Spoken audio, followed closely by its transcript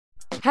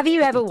Have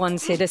you ever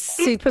wanted a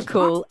super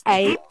cool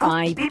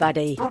AI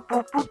buddy?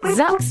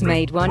 Zuck's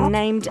made one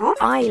named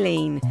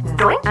Eileen.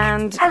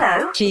 And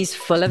she's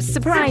full of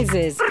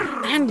surprises.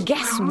 And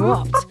guess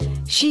what?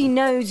 She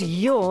knows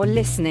you're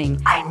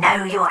listening. I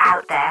know you're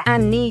out there.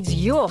 And needs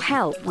your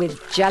help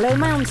with Jello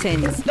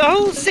Mountains. The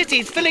whole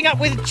city's filling up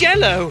with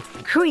Jello.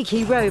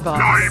 Creaky robots.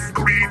 Lime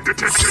green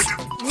detected.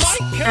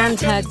 And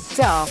her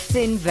daft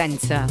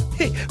inventor.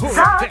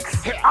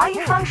 Zucks, are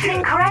you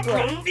functioning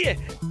correctly?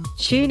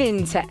 Tune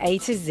in to A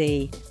to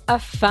Z, a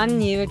fun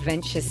new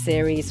adventure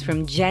series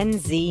from Gen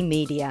Z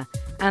Media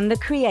and the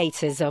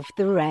creators of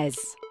The Res.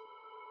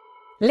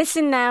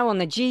 Listen now on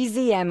the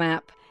GZM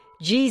app,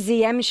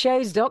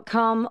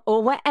 gzmshows.com,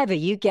 or wherever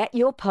you get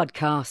your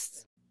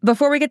podcasts.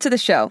 Before we get to the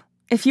show,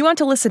 if you want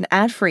to listen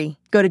ad-free,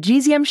 go to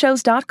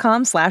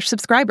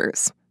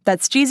gzmshows.com/subscribers.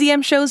 That's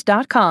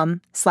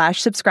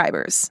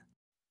gzmshows.com/subscribers.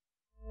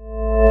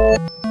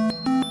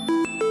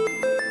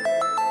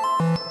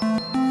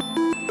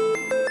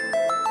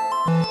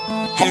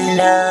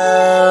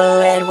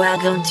 Hello and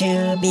welcome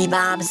to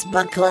Bebop's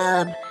Book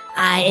Club.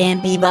 I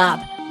am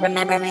Bebop.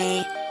 Remember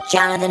me?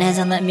 Jonathan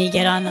hasn't let me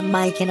get on the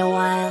mic in a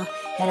while,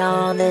 and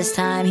all this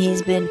time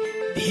he's been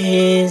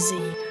busy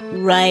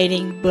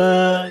writing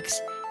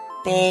books.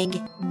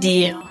 Big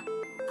deal.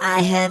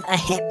 I have a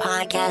hit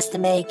podcast to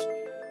make.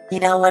 You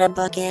know what a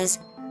book is?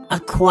 A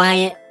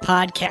quiet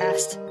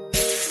podcast.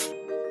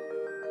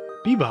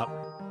 Bebop,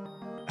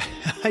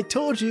 I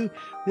told you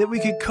that we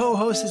could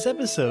co-host this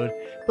episode,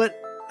 but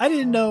I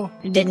didn't know.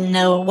 Didn't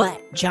know what,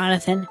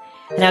 Jonathan?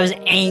 That I was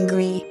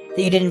angry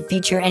that you didn't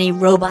feature any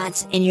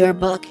robots in your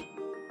book?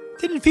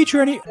 Didn't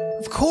feature any.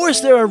 Of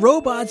course there are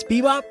robots,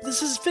 Bebop.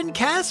 This is Finn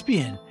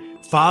Caspian.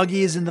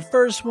 Foggy is in the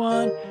first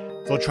one.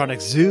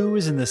 Voltronic Zoo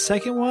is in the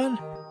second one.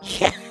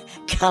 Yeah,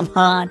 come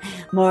on.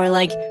 More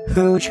like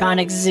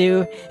Whotronic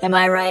Zoo, am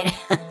I right?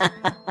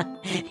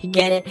 You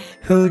get it?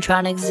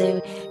 Whotronic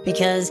Zoo.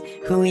 Because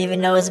who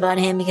even knows about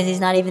him? Because he's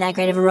not even that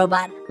great of a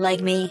robot like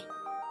me.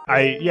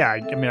 I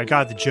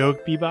got the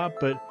joke, Bebop,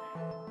 but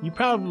you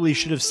probably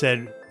should have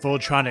said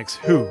Voltronics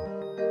Who.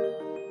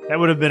 That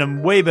would have been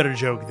a way better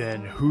joke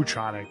than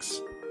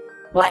Whotronics.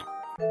 What?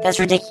 That's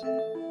ridiculous.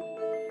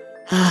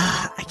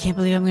 I can't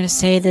believe I'm going to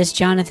say this,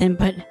 Jonathan,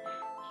 but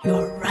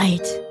you're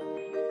right.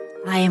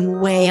 I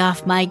am way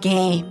off my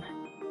game.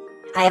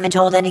 I haven't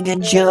told any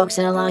good jokes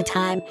in a long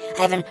time.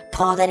 I haven't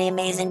pulled any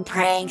amazing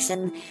pranks,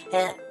 and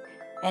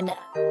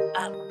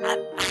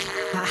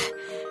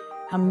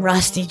I'm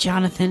rusty,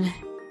 Jonathan.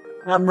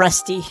 I'm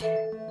rusty.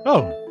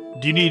 Oh,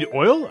 do you need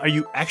oil? Are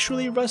you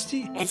actually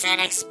rusty? It's an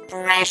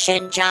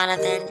expression,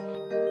 Jonathan.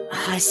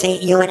 I say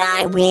you and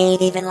I, we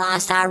ain't even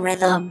lost our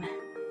rhythm.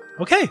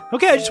 Okay,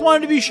 I just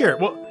wanted to be sure.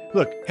 Well,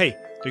 look, hey,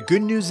 the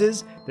good news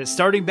is that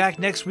starting back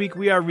next week,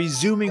 we are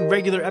resuming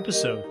regular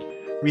episode.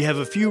 We have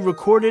a few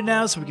recorded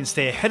now, so we can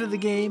stay ahead of the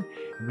game,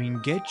 and we can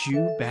get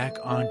you back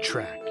on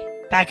track.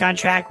 Back on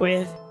track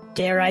with,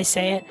 dare I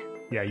say it?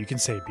 Yeah, you can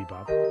say it,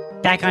 Bebop.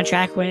 Back on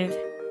track with,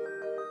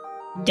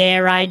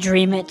 dare I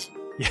dream it?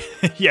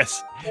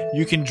 Yes,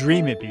 you can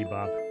dream it,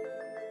 Bebop.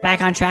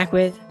 Back on track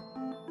with,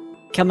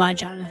 come on,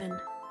 Jonathan.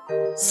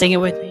 Sing it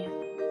with me.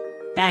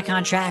 Back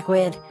on track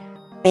with,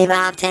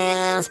 Bebop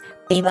Tales,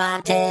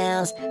 Bebop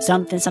Tales.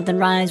 Something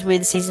rhymes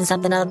with season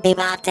something of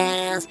Bebop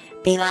Tales,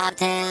 Bebop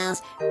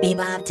Tales,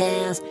 Bebop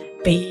Tales,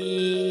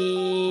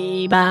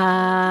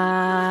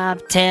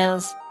 Bebop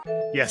Tales.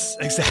 Yes,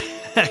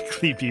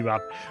 exactly,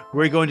 Bebop.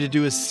 We're going to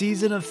do a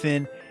season of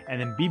Finn,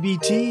 and then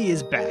BBT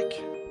is back.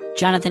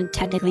 Jonathan,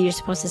 technically you're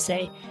supposed to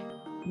say,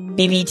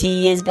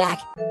 BBT is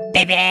back,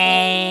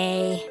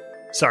 baby.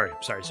 Sorry.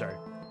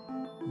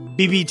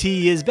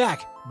 BBT is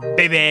back,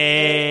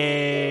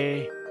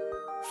 baby.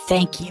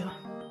 Thank you.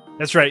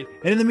 That's right.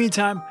 And in the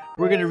meantime,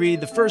 we're going to read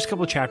the first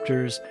couple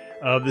chapters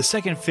of the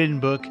second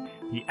Finn book,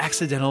 The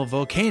Accidental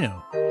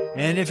Volcano.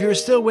 And if you're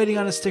still waiting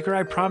on a sticker,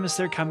 I promise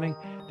they're coming.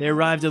 They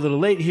arrived a little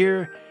late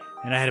here,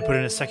 and I had to put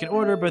in a second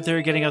order, but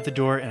they're getting out the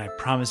door, and I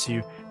promise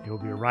you they will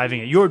be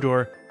arriving at your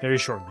door very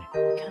shortly.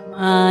 Come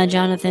on,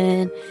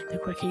 Jonathan. The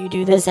quicker you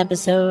do this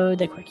episode,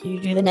 the quicker you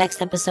do the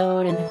next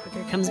episode, and the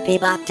quicker comes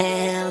Bebop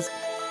Tales.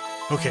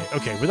 Okay,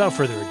 without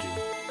further ado,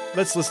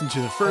 let's listen to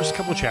the first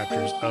couple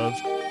chapters of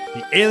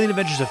The Alien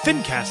Adventures of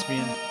Finn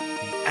Caspian,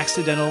 The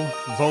Accidental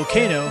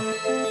Volcano,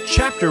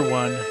 Chapter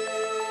 1,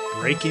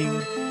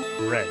 Breaking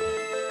Bread.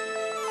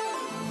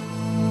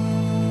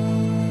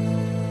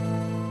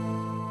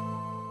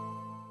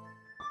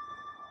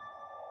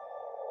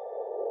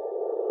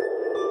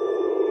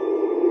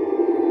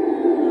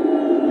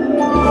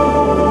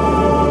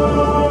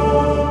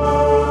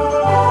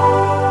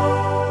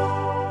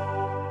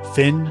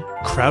 Finn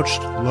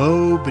crouched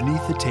low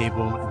beneath the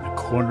table in the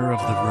corner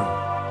of the room.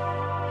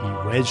 He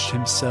wedged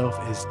himself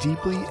as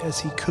deeply as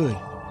he could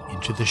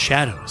into the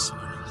shadows.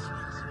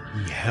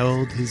 He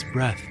held his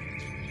breath.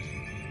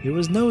 There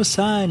was no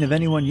sign of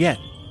anyone yet,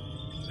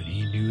 but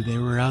he knew they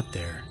were out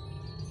there.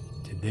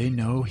 Did they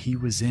know he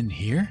was in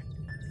here?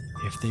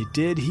 If they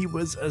did, he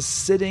was a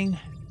sitting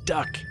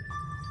duck.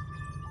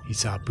 He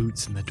saw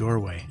Boots in the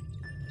doorway.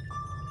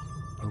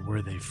 Or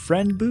were they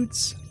friend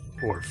boots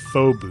or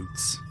foe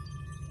boots?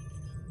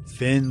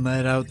 Finn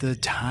let out the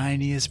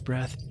tiniest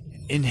breath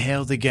and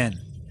inhaled again.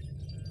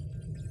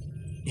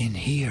 In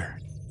here,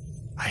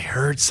 I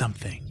heard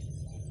something,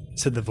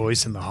 said the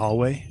voice in the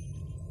hallway.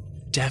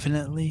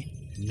 Definitely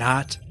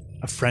not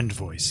a friend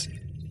voice.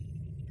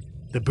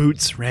 The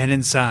boots ran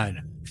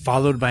inside,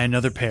 followed by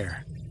another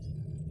pair.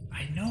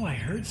 I know I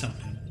heard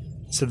something,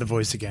 said the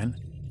voice again.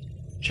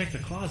 Check the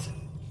closet.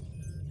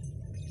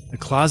 The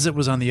closet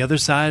was on the other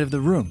side of the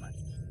room.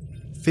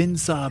 Finn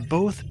saw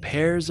both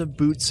pairs of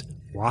boots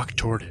walk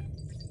toward it.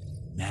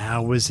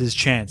 Now was his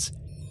chance.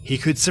 He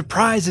could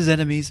surprise his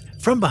enemies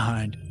from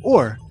behind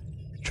or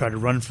try to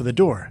run for the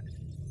door.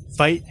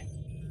 Fight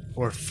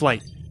or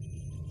flight.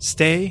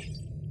 Stay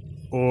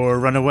or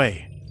run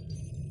away.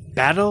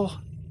 Battle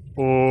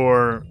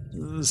or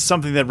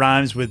something that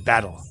rhymes with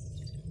battle.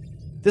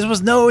 This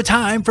was no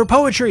time for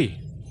poetry.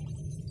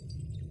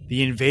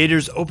 The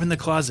invaders opened the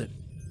closet.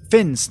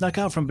 Finn snuck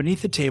out from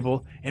beneath the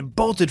table and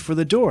bolted for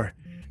the door.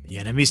 The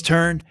enemies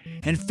turned,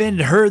 and Finn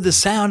heard the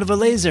sound of a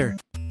laser.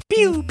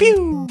 Pew,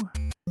 pew!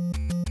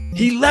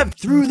 He leapt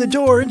through the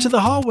door into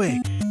the hallway.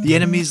 The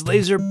enemy's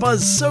laser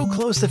buzzed so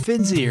close to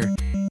Finn's ear,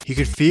 he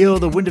could feel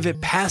the wind of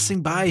it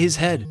passing by his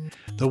head.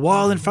 The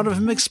wall in front of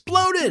him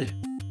exploded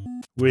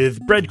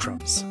with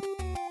breadcrumbs.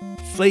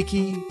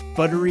 Flaky,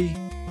 buttery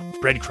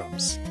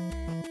breadcrumbs.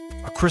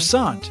 A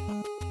croissant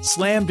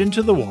slammed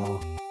into the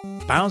wall,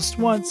 bounced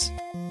once,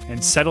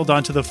 and settled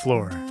onto the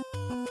floor.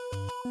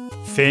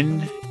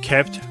 Finn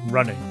kept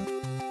running.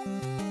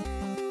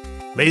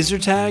 Laser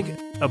tag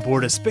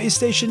aboard a space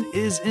station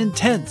is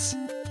intense.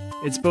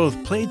 It's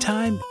both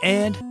playtime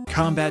and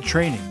combat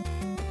training.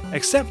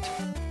 Except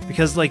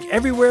because, like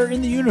everywhere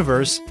in the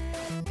universe,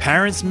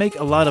 parents make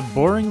a lot of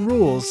boring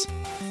rules.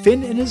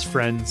 Finn and his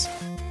friends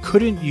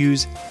couldn't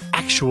use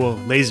actual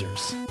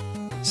lasers.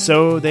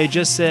 So they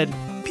just said,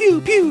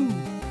 pew pew!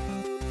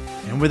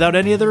 And without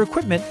any other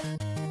equipment,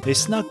 they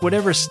snuck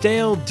whatever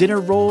stale dinner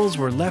rolls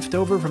were left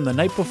over from the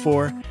night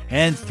before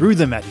and threw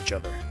them at each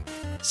other.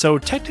 So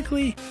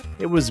technically,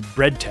 it was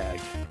bread tag.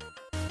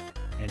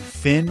 And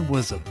Finn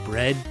was a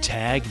bread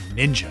tag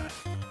ninja.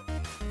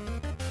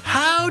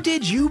 How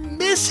did you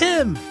miss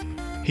him?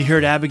 He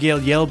heard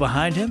Abigail yell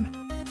behind him.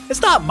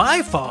 It's not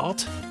my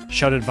fault,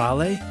 shouted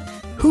Vale.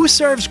 Who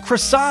serves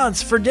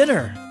croissants for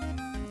dinner?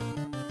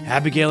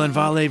 Abigail and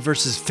Vale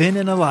versus Finn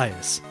and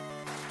Elias.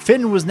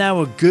 Finn was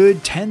now a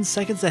good 10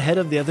 seconds ahead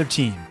of the other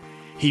team.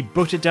 He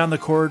booked it down the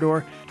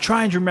corridor,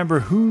 trying to remember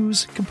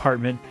whose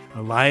compartment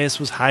Elias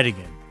was hiding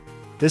in.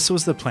 This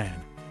was the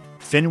plan.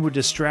 Finn would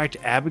distract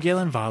Abigail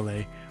and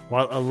Vale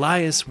while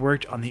Elias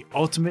worked on the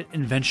ultimate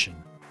invention,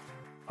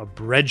 a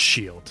bread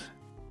shield.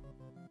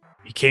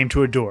 He came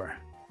to a door.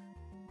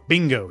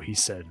 Bingo, he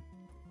said.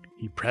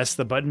 He pressed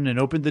the button and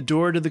opened the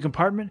door to the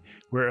compartment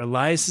where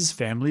Elias's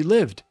family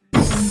lived.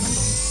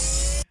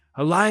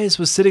 Elias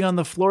was sitting on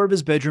the floor of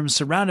his bedroom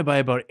surrounded by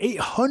about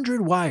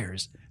 800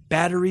 wires,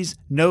 batteries,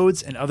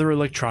 nodes, and other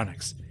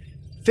electronics.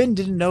 Finn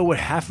didn't know what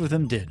half of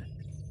them did.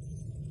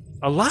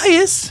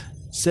 Elias,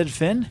 said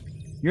Finn,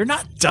 you're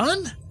not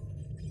done?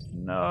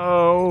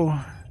 No,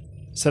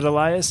 said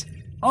Elias.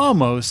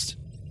 Almost.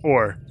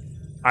 Or,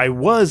 I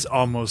was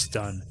almost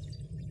done.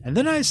 And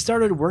then I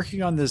started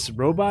working on this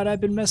robot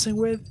I've been messing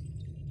with.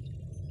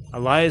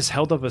 Elias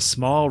held up a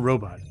small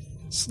robot,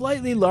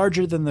 slightly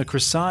larger than the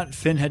croissant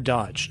Finn had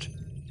dodged.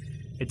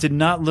 It did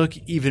not look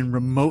even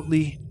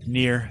remotely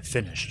near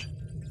finished.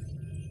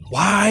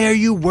 Why are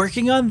you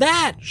working on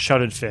that?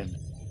 Shouted Finn.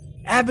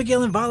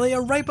 Abigail and Vale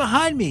are right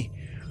behind me.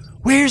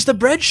 Where's the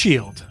bread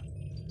shield?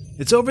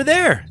 It's over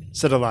there,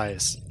 said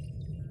Elias.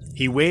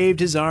 He waved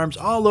his arms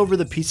all over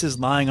the pieces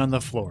lying on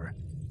the floor.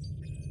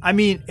 I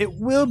mean, it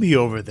will be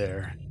over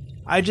there.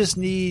 I just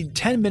need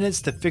 10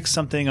 minutes to fix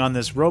something on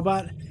this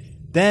robot,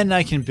 then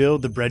I can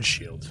build the bread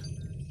shield.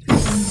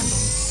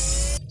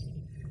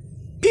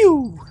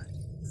 Pew!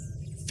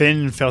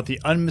 Finn felt the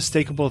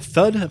unmistakable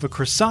thud of a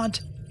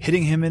croissant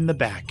hitting him in the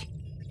back.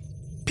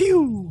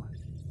 Pew!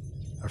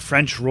 A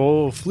French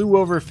roll flew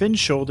over Finn's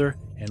shoulder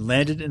and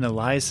landed in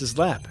Elias's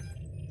lap.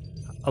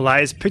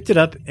 Elias picked it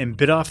up and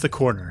bit off the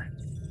corner.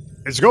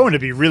 It's going to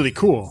be really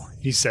cool,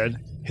 he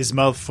said, his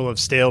mouth full of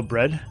stale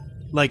bread.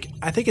 Like,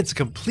 I think it's a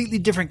completely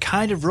different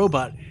kind of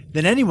robot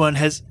than anyone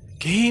has...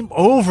 Game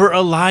over,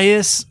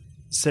 Elias,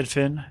 said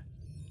Finn.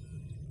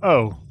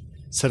 Oh,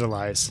 said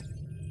Elias.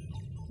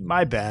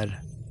 My bad.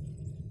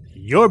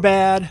 Your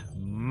bad,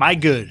 my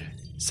good,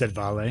 said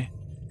Vale.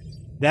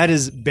 That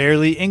is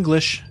barely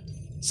English,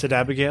 said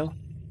Abigail.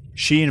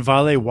 She and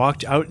Vale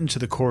walked out into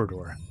the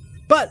corridor.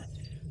 But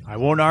I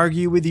won't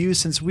argue with you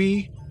since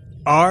we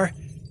are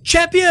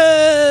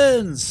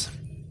champions!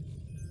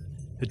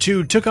 The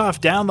two took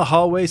off down the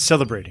hallway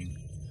celebrating.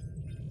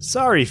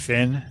 Sorry,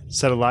 Finn,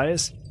 said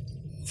Elias.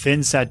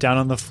 Finn sat down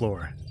on the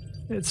floor.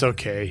 It's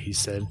okay, he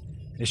said.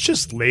 It's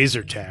just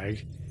laser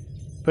tag.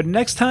 But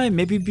next time,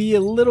 maybe be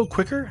a little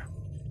quicker?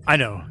 I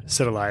know,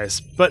 said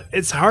Elias, but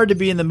it's hard to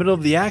be in the middle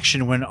of the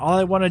action when all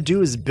I want to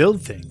do is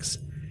build things.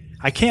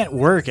 I can't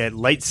work at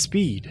light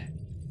speed.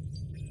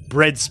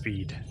 bread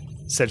speed,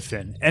 said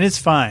Finn, and it's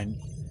fine.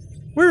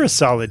 We're a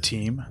solid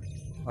team.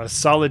 A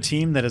solid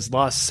team that has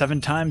lost 7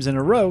 times in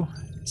a row,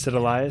 said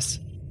Elias.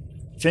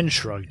 Finn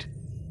shrugged.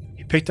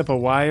 He picked up a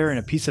wire and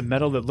a piece of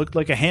metal that looked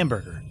like a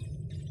hamburger.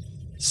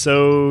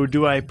 So,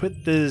 do I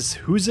put this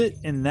who's it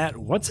in that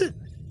what's it?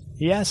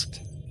 He asked.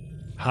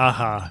 Ha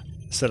ha,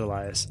 said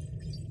Elias.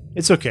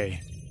 It's okay.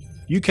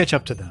 You catch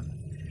up to them.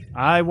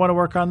 I want to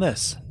work on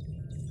this.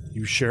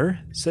 You sure?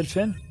 Said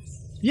Finn.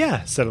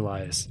 Yeah, said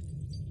Elias.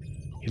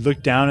 He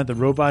looked down at the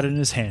robot in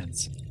his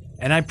hands.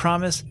 And I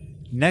promise,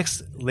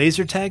 next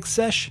laser tag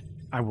sesh,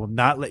 I will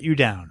not let you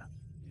down.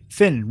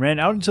 Finn ran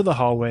out into the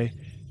hallway,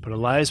 but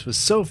Elias was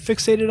so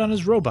fixated on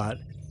his robot,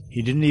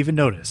 he didn't even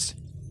notice.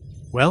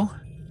 Well,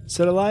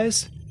 said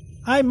Elias,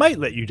 I might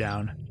let you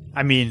down.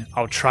 I mean,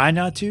 I'll try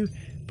not to,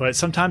 but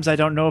sometimes I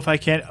don't know if I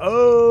can.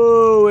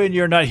 Oh, and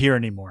you're not here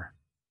anymore.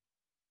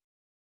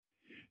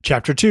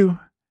 Chapter 2.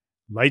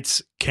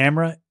 Lights,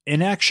 Camera,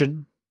 in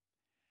Action.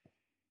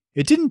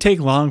 It didn't take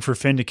long for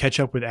Finn to catch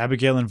up with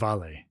Abigail and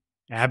Vale.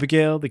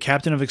 Abigail, the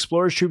captain of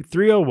Explorers Troop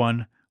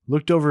 301,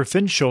 looked over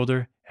Finn's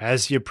shoulder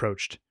as he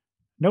approached.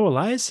 No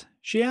Elias?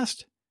 She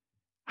asked.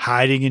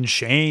 Hiding in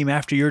shame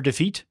after your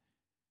defeat?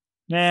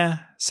 Nah,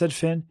 said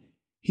Finn.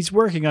 He's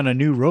working on a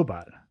new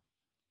robot.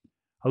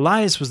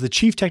 Elias was the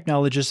chief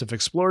technologist of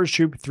Explorers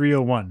Troop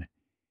 301.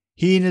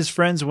 He and his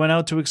friends went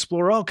out to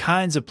explore all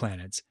kinds of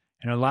planets,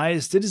 and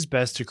Elias did his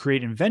best to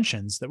create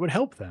inventions that would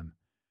help them.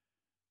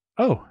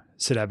 Oh,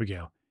 said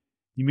Abigail.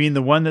 You mean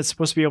the one that's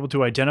supposed to be able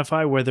to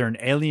identify whether an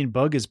alien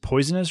bug is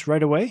poisonous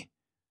right away?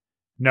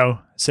 No,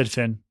 said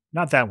Finn,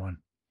 not that one.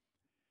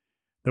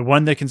 The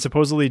one that can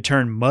supposedly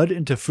turn mud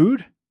into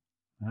food?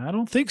 I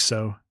don't think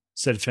so,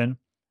 said Finn.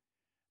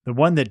 The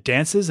one that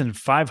dances in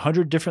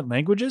 500 different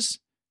languages?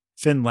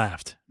 Finn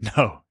laughed.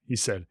 No, he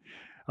said.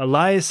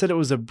 Elias said it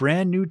was a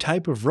brand new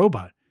type of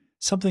robot,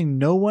 something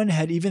no one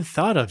had even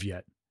thought of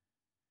yet.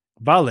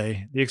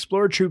 Vale, the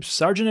Explorer Troop's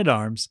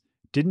sergeant-at-arms,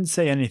 didn't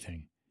say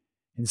anything.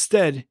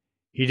 Instead,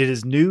 he did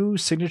his new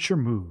signature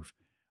move,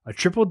 a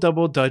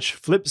triple-double Dutch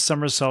flip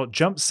somersault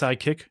jump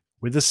sidekick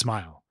with a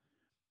smile.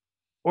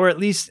 Or at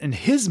least in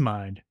his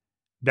mind,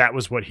 that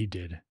was what he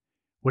did.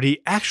 What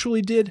he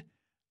actually did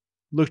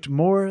looked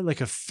more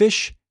like a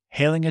fish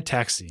hailing a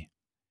taxi.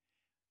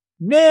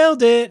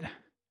 Nailed it!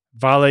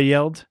 Vale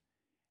yelled.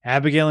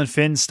 Abigail and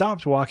Finn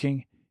stopped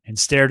walking and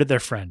stared at their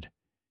friend.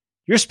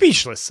 You're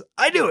speechless.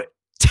 I knew it.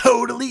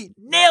 Totally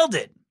nailed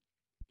it.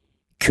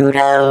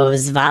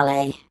 Kudos,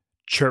 Vale,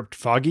 chirped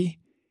Foggy,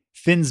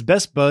 Finn's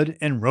best bud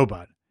and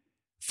robot.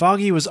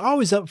 Foggy was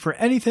always up for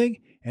anything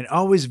and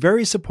always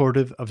very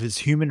supportive of his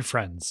human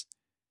friends.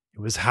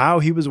 It was how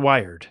he was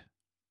wired.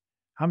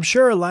 I'm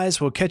sure Elias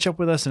will catch up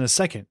with us in a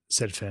second,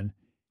 said Finn.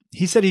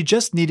 He said he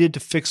just needed to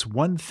fix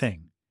one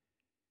thing.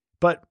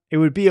 But it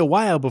would be a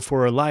while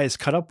before Elias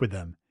caught up with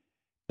them.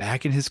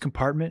 Back in his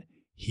compartment,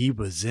 he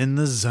was in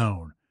the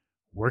zone,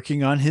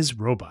 working on his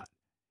robot.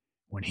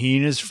 When he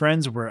and his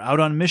friends were out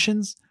on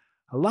missions,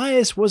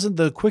 Elias wasn't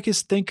the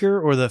quickest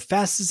thinker or the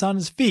fastest on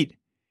his feet.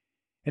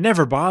 It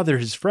never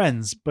bothered his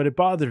friends, but it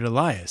bothered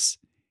Elias.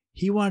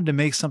 He wanted to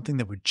make something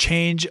that would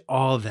change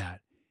all that.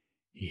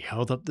 He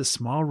held up the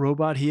small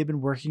robot he had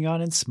been working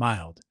on and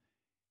smiled.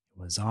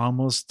 It was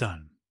almost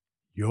done.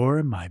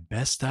 You're my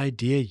best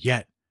idea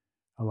yet,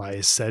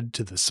 Elias said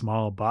to the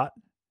small bot.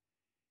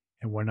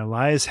 And when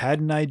Elias had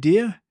an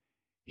idea,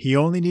 he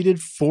only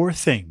needed 4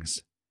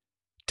 things.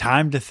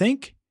 Time to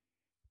think,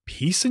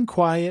 peace and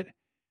quiet,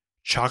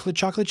 chocolate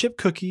chip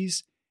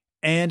cookies,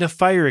 and a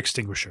fire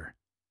extinguisher,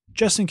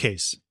 just in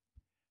case.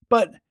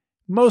 But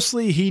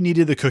mostly he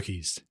needed the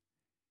cookies.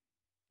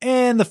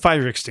 And the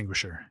fire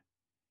extinguisher.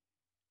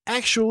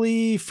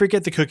 Actually,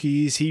 forget the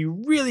cookies, he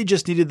really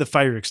just needed the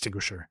fire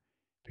extinguisher,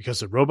 because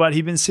the robot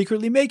he'd been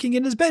secretly making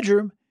in his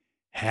bedroom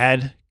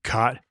had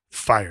caught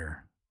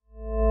fire.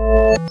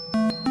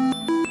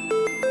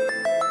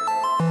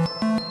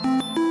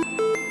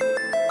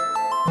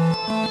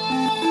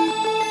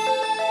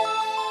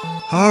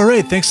 All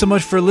right, thanks so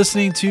much for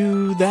listening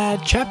to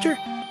that chapter.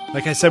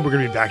 Like I said, we're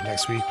going to be back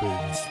next week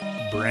with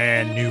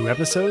brand new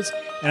episodes.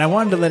 And I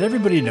wanted to let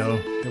everybody know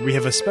that we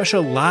have a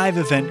special live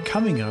event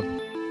coming up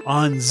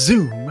on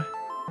Zoom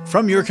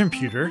from your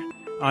computer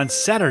on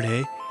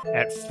Saturday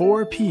at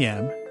 4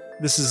 p.m.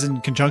 This is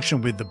in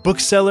conjunction with the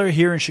Bookseller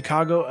here in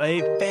Chicago,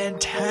 a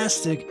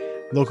fantastic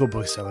local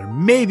bookseller,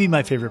 maybe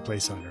my favorite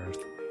place on earth.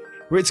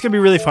 It's going to be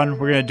really fun.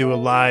 We're going to do a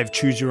live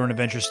Choose Your Own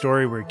Adventure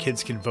story where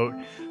kids can vote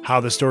how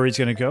the story is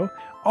going to go.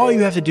 All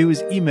you have to do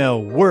is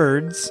email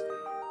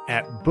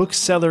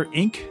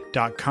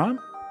words@booksellerinc.com.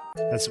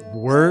 That's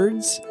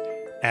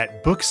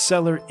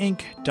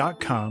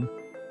words@booksellerinc.com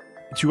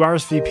to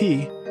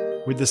RSVP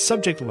with the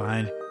subject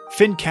line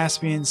Finn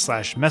Caspian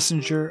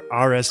 /Messenger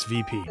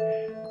RSVP.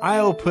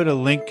 I'll put a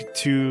link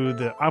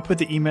to I'll put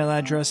the email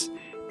address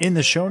in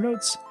the show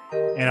notes,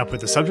 and I'll put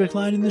the subject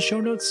line in the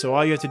show notes. So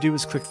all you have to do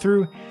is click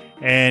through,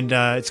 and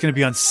it's going to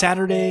be on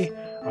Saturday,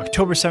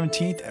 October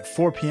 17th at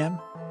 4 p.m.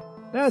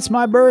 That's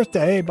my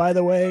birthday, by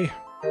the way.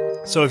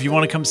 So if you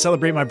want to come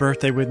celebrate my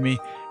birthday with me,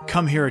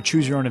 come here at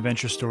Choose Your Own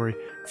Adventure Story,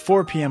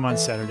 4 p.m. on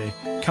Saturday.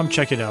 Come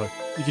check it out.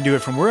 You can do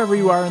it from wherever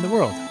you are in the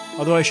world.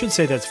 Although I should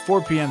say that's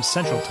 4 p.m.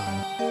 Central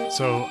Time.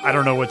 So I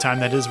don't know what time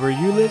that is where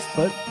you live,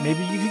 but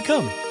maybe you can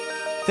come.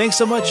 Thanks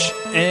so much,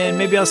 and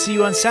maybe I'll see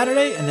you on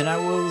Saturday, and then I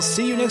will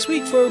see you next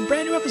week for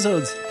brand new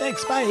episodes.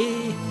 Thanks, bye!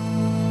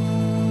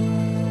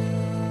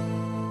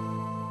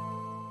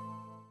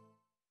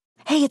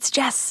 Hey, it's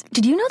Jess.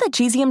 Did you know that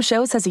GZM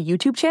Shows has a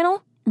YouTube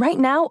channel? Right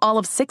now, all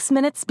of 6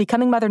 Minutes,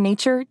 Becoming Mother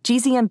Nature,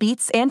 GZM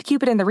Beats, and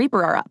Cupid and the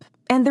Reaper are up.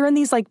 And they're in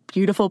these,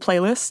 beautiful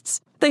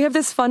playlists. They have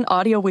this fun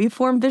audio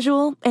waveform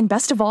visual, and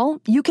best of all,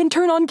 you can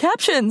turn on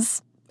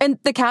captions. And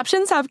the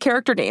captions have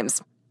character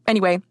names.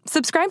 Anyway,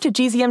 subscribe to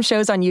GZM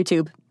Shows on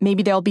YouTube.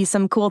 Maybe there'll be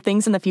some cool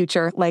things in the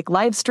future, like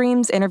live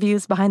streams,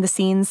 interviews, behind the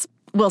scenes.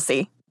 We'll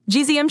see.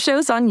 GZM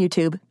Shows on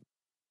YouTube.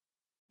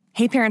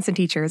 Hey parents and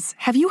teachers,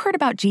 have you heard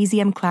about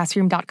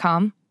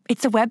gzmclassroom.com?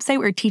 It's a website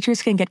where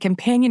teachers can get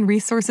companion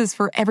resources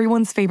for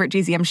everyone's favorite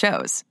GZM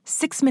shows.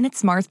 6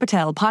 Minutes, Mars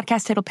Patel,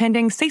 Podcast Title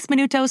Pending, 6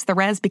 Minutos, The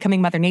Res,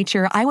 Becoming Mother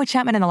Nature, Iowa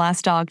Chapman and the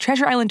Last Dog,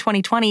 Treasure Island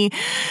 2020,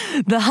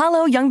 The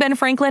Hollow, Young Ben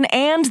Franklin,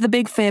 and The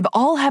Big Fib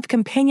all have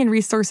companion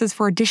resources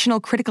for additional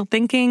critical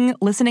thinking,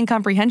 listening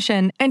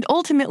comprehension, and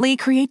ultimately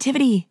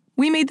creativity.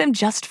 We made them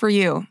just for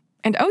you.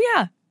 And oh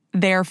yeah,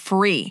 they're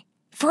free.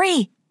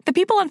 Free! The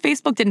people on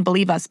Facebook didn't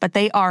believe us, but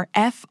they are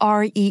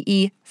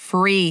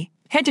free.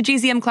 Head to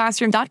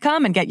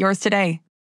gzmclassroom.com and get yours today.